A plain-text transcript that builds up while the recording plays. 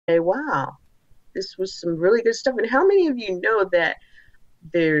wow, this was some really good stuff. And how many of you know that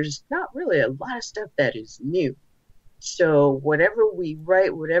there's not really a lot of stuff that is new? So whatever we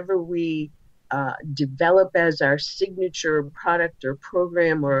write, whatever we develop as our signature product or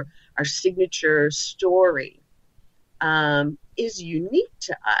program or our signature story is unique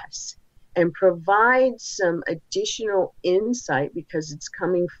to us and provides some additional insight because it's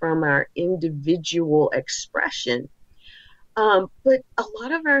coming from our individual expression. But a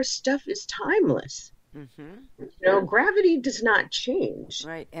lot of our stuff is timeless. Gravity does not change.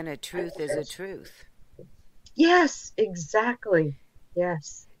 Right, and a truth is a truth. Yes, exactly.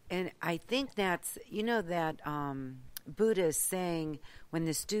 Yes. And I think that's, that Buddha is saying when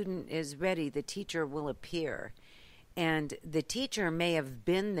the student is ready, the teacher will appear. And the teacher may have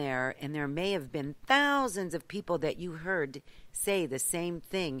been there, and there may have been thousands of people that you heard say the same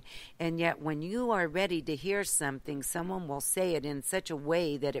thing. And yet when you are ready to hear something, someone will say it in such a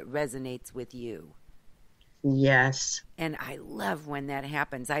way that it resonates with you. Yes. And I love when that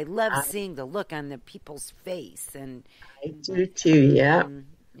happens. I love seeing the look on the people's face. And I do too, yeah.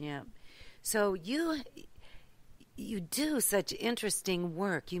 Yeah. So you do such interesting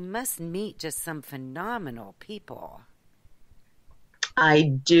work. You must meet just some phenomenal people. I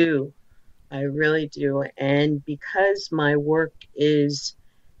do. I really do. And because my work is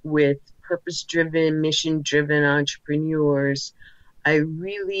with purpose-driven, mission-driven entrepreneurs, I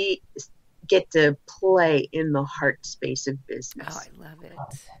really get to play in the heart space of business. Oh, I love it.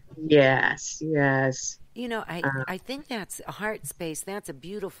 Yes, yes. I think that's a heart space. That's a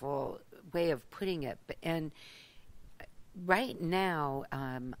beautiful way of putting it. And right now,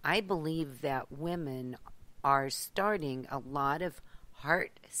 I believe that women are starting a lot of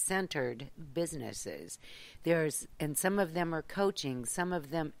heart-centered businesses. And some of them are coaching, some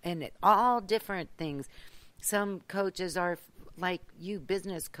of them, and all different things. Some coaches are like you,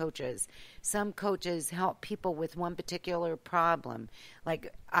 business coaches. Some coaches help people with one particular problem.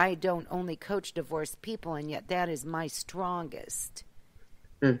 Like, I don't only coach divorced people, and yet that is my strongest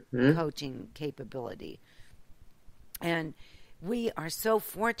coaching capability. And we are so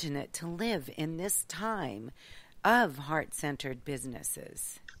fortunate to live in this time of heart-centered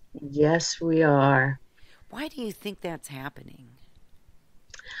businesses. Yes, we are. Why do you think that's happening?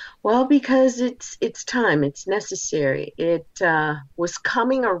 Well, because it's time. It's necessary. It was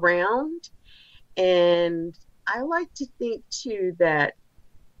coming around, and I like to think too that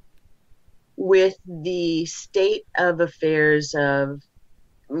with the state of affairs of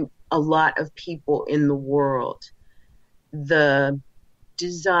a lot of people in the world, the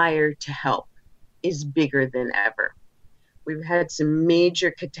desire to help is bigger than ever. We've had some major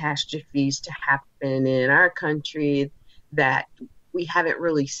catastrophes to happen in our country that we haven't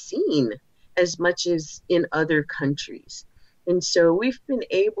really seen as much as in other countries. And so we've been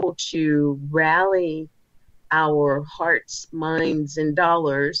able to rally our hearts, minds, and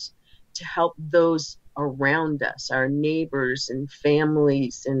dollars to help those around us, our neighbors and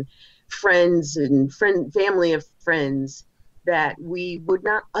families and friends and family of friends that we would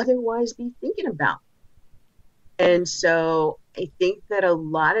not otherwise be thinking about. And so I think that a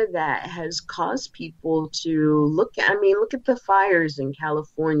lot of that has caused people to look at the fires in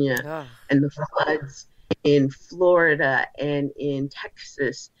California and the floods in Florida and in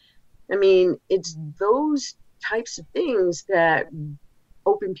Texas. I mean, it's those types of things that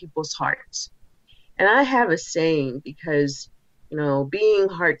open people's hearts. And I have a saying because, being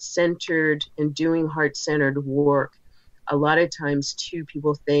heart-centered and doing heart-centered work, a lot of times too,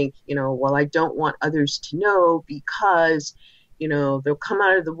 people think, well, I don't want others to know because, they'll come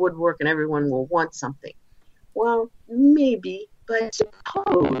out of the woodwork and everyone will want something. Well, maybe, but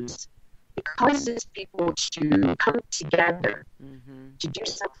suppose it causes people to come together to do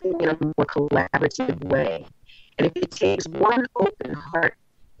something in a more collaborative way. And if it takes one open heart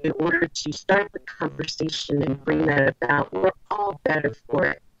in order to start the conversation and bring that about, we're all better for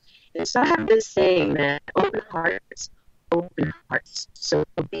it. And so I have this saying that open hearts. So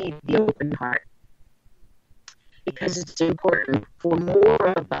be the open heart, because it's important for more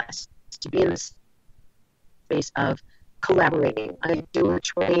of us to be in the space of collaborating. I do a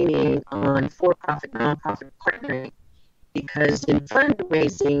training on for-profit, nonprofit partnering, because in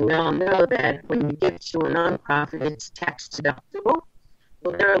fundraising, we all know that when you give to a nonprofit, it's tax deductible.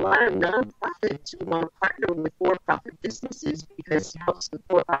 Well, there are a lot of nonprofits who want to partner with for-profit businesses because it helps the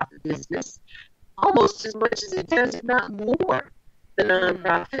for-profit business almost as much as it does, if not more, the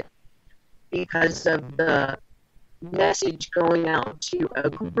nonprofit, because of the message going out to a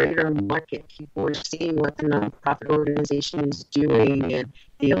greater market. People are seeing what the nonprofit organization is doing, and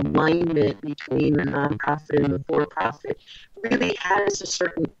the alignment between the nonprofit and the for-profit really has a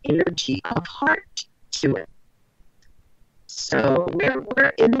certain energy of heart to it. So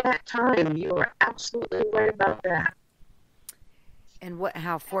we're in that time. You are absolutely right about that. And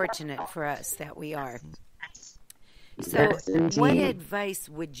how fortunate for us that we are. So, Yes, what indeed. advice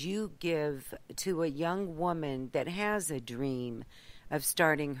would you give to a young woman that has a dream of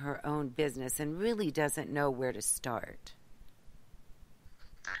starting her own business and really doesn't know where to start?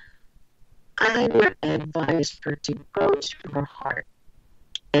 I would advise her to go to her heart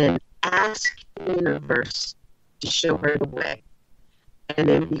and ask the universe to show her the way, and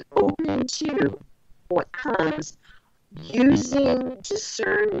then be open to what comes, using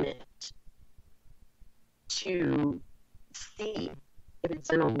discernment to see if it's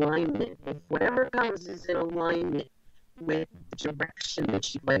in alignment, if whatever comes is in alignment with the direction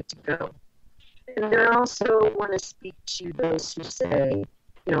that you'd like to go. And then I also want to speak to those who say,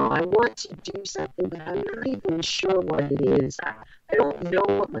 I want to do something, but I'm not even sure what it is. I don't know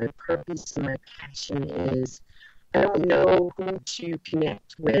what my purpose and my passion is. I don't know who to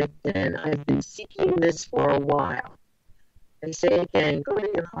connect with, and I've been seeking this for a while. I say again, go to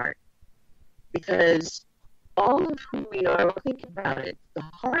your heart, because all of who we are, think about it, the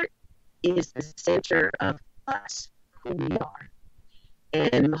heart is the center of us, who we are.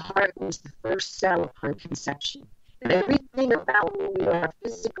 And the heart was the first cell upon conception. And everything about who we are,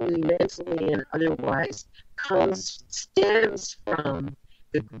 physically, mentally, and otherwise, stems from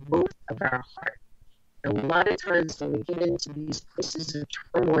the growth of our heart. And a lot of times when we get into these places of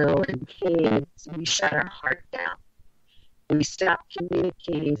turmoil and pain, we shut our heart down. We stop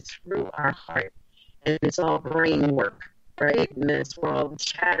communicating through our heart. And it's all brain work, right? And that's where all the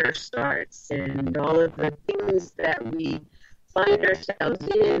chatter starts, and all of the things that we find ourselves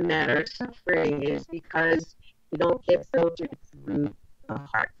in that are suffering is because we don't get filtered through the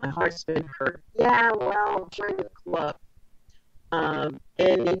heart. My heart's been hurt. Yeah, well, join the club. And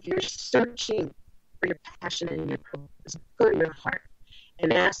if you're searching for your passion and your purpose, go to your heart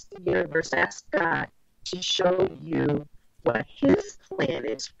and ask the universe, ask God to show you what His plan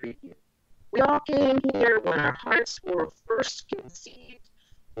is for you. We all came here when our hearts were first conceived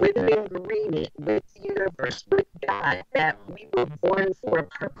with an agreement with the universe, with God, that we were born for a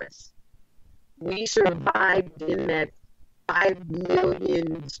purpose. We survived in that 5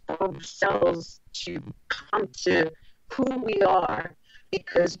 million cells to come to who we are,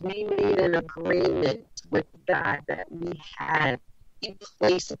 because we made an agreement with God that we had a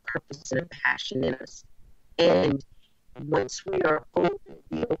place, a purpose, and a passion in us. And once we are open,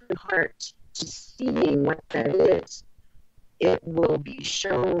 the open heart to seeing what that is, it will be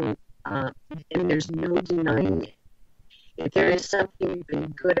shown, and there's no denying it. If there is something you've been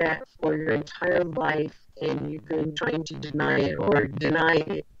good at for your entire life and you've been trying to deny it or deny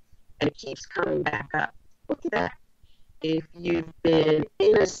it, and it keeps coming back up, look at that. If you've been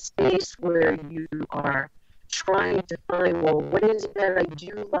in a space where you are trying to find, well, what is it that I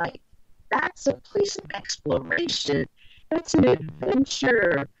do like? That's a place of exploration. That's an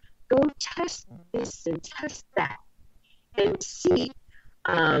adventure. Go test this and test that and see.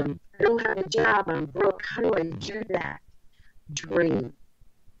 I don't have a job, I'm broke. How do I do that? Dream.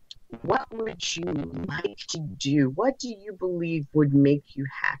 What would you like to do? What do you believe would make you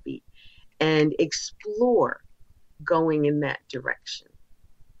happy? And explore going in that direction.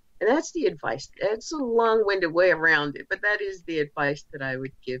 And that's the advice. It's a long-winded way around it, but that is the advice that I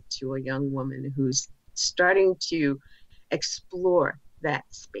would give to a young woman who's starting to explore that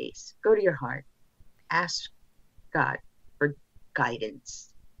space. Go to your heart. Ask God for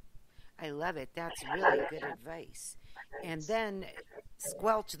guidance. I love it. That's really good advice. And then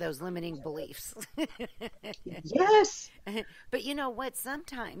squelch those limiting beliefs. Yes. But you know what?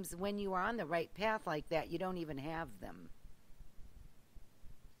 Sometimes when you are on the right path like that, you don't even have them.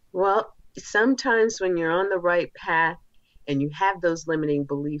 Well, sometimes when you're on the right path and you have those limiting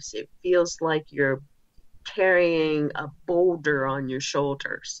beliefs, it feels like you're carrying a boulder on your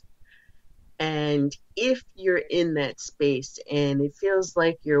shoulders. And if you're in that space and it feels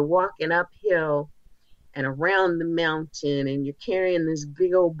like you're walking uphill and around the mountain and you're carrying this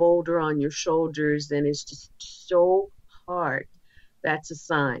big old boulder on your shoulders and it's just so hard, that's a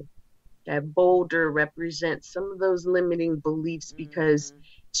sign. That boulder represents some of those limiting beliefs because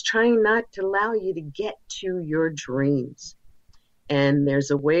it's trying not to allow you to get to your dreams. And there's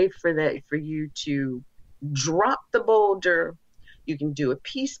a way for you to drop the boulder. You can do a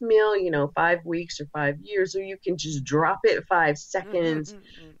piecemeal, 5 weeks or 5 years, or you can just drop it 5 seconds.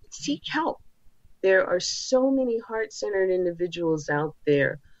 Seek help. there are so many heart-centered individuals out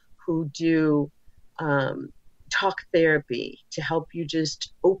there who do um, talk therapy to help you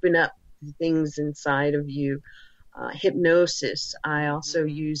just open up the things inside of you. Hypnosis. I also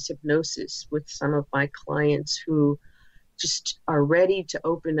Mm-hmm. use hypnosis with some of my clients who just are ready to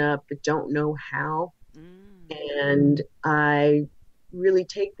open up but don't know how. Mm. And I really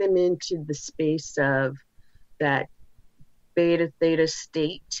take them into the space of that beta theta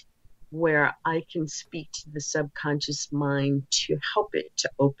state where I can speak to the subconscious mind to help it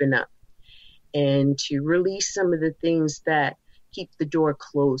to open up and to release some of the things that keep the door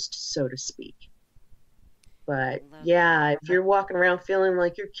closed, so to speak. But yeah, Lovely. if you're walking around feeling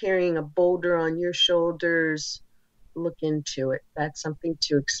like you're carrying a boulder on your shoulders, look into it. That's something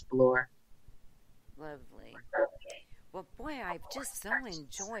to explore. Lovely. Well, boy, I've just so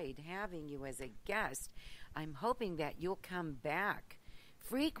enjoyed having you as a guest. I'm hoping that you'll come back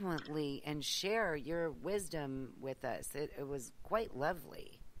frequently and share your wisdom with us. It was quite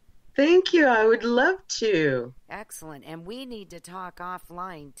lovely. Thank you. I would love to. Excellent. And we need to talk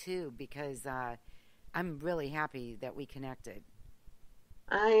offline too because I'm really happy that we connected.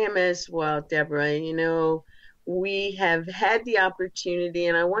 I am as well, Deborah. We have had the opportunity,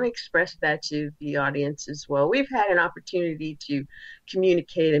 and I want to express that to the audience as well. We've had an opportunity to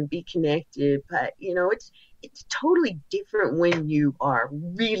communicate and be connected, but it's totally different when you are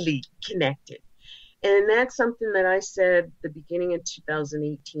really connected. And that's something that I said at the beginning of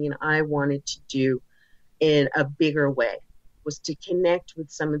 2018 I wanted to do in a bigger way, was to connect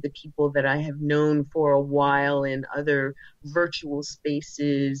with some of the people that I have known for a while in other virtual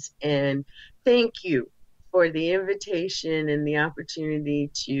spaces. And thank you for the invitation and the opportunity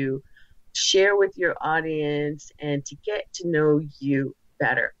to share with your audience and to get to know you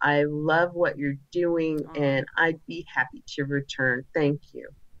better. I love what you're doing, Oh, and I'd be happy to return. Thank you.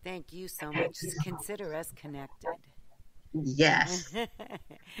 thank you so much. Consider us connected. Yes.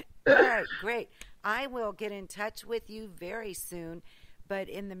 All right, great. I will get in touch with you very soon. But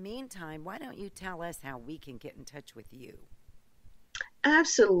in the meantime, why don't you tell us how we can get in touch with you?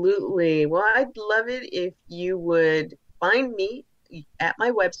 Absolutely. Well, I'd love it if you would find me at my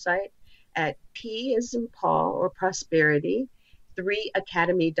website at P as in Paul or prosperity,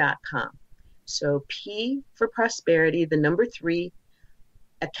 3academy.com. So P for prosperity, the number 3,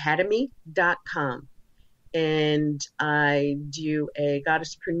 academy.com. And I do a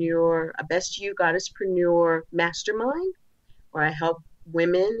goddesspreneur, a best you goddesspreneur mastermind where I help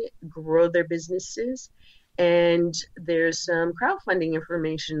women grow their businesses. And there's some crowdfunding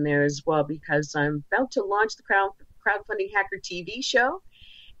information there as well because I'm about to launch the crowdfunding hacker TV show.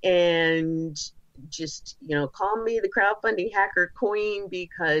 And just, call me the crowdfunding hacker queen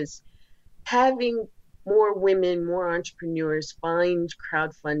because having more women, more entrepreneurs find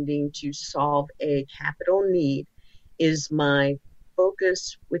crowdfunding to solve a capital need is my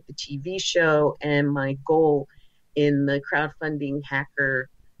focus with the TV show and my goal in the crowdfunding hacker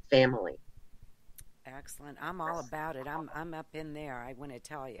family. Excellent. I'm all about it. I'm up in there. I want to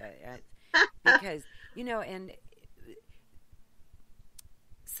tell you because and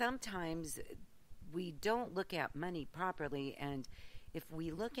sometimes we don't look at money properly, and if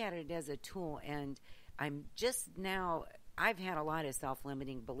we look at it as a tool, and I'm just now, I've had a lot of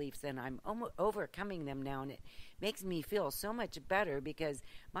self-limiting beliefs, and I'm overcoming them now, and it makes me feel so much better because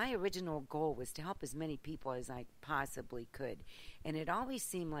my original goal was to help as many people as I possibly could, and it always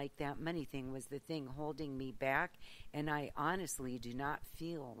seemed like that money thing was the thing holding me back, and I honestly do not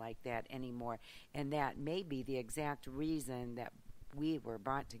feel like that anymore, and that may be the exact reason that we were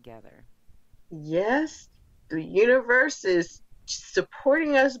brought together. Yes, the universe is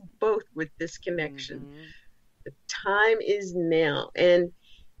supporting us both with this connection. Mm-hmm. The time is now. And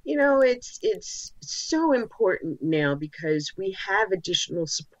it's so important now because we have additional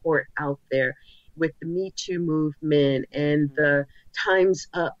support out there with the Me Too movement and Mm-hmm. the Time's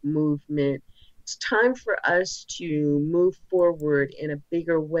Up movement. It's time for us to move forward in a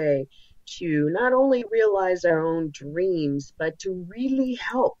bigger way to not only realize our own dreams, but to really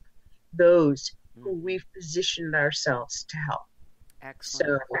help those who Mm-hmm. we've positioned ourselves to help.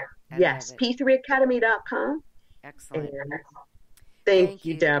 Excellent. So, I love yes, it. p3academy.com. And Excellent. thank Thank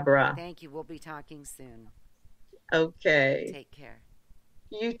you, you. Deborah. Thank you. We'll be talking soon. Okay. Take care.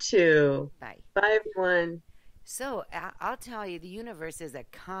 You too. Bye. Bye, everyone. So I'll tell you, the universe is a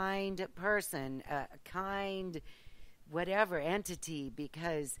kind person, a kind whatever entity,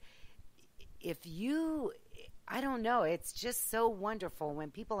 because if you, I don't know, it's just so wonderful when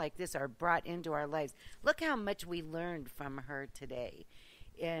people like this are brought into our lives. Look how much we learned from her today.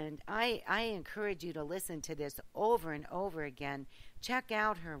 And I encourage you to listen to this over and over again. Check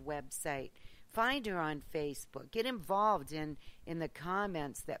out her website Find her on Facebook. Get involved in the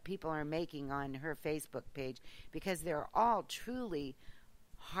comments that people are making on her Facebook page, because they're all truly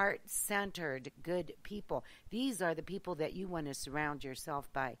heart-centered, good people. These are the people that you want to surround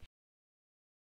yourself by.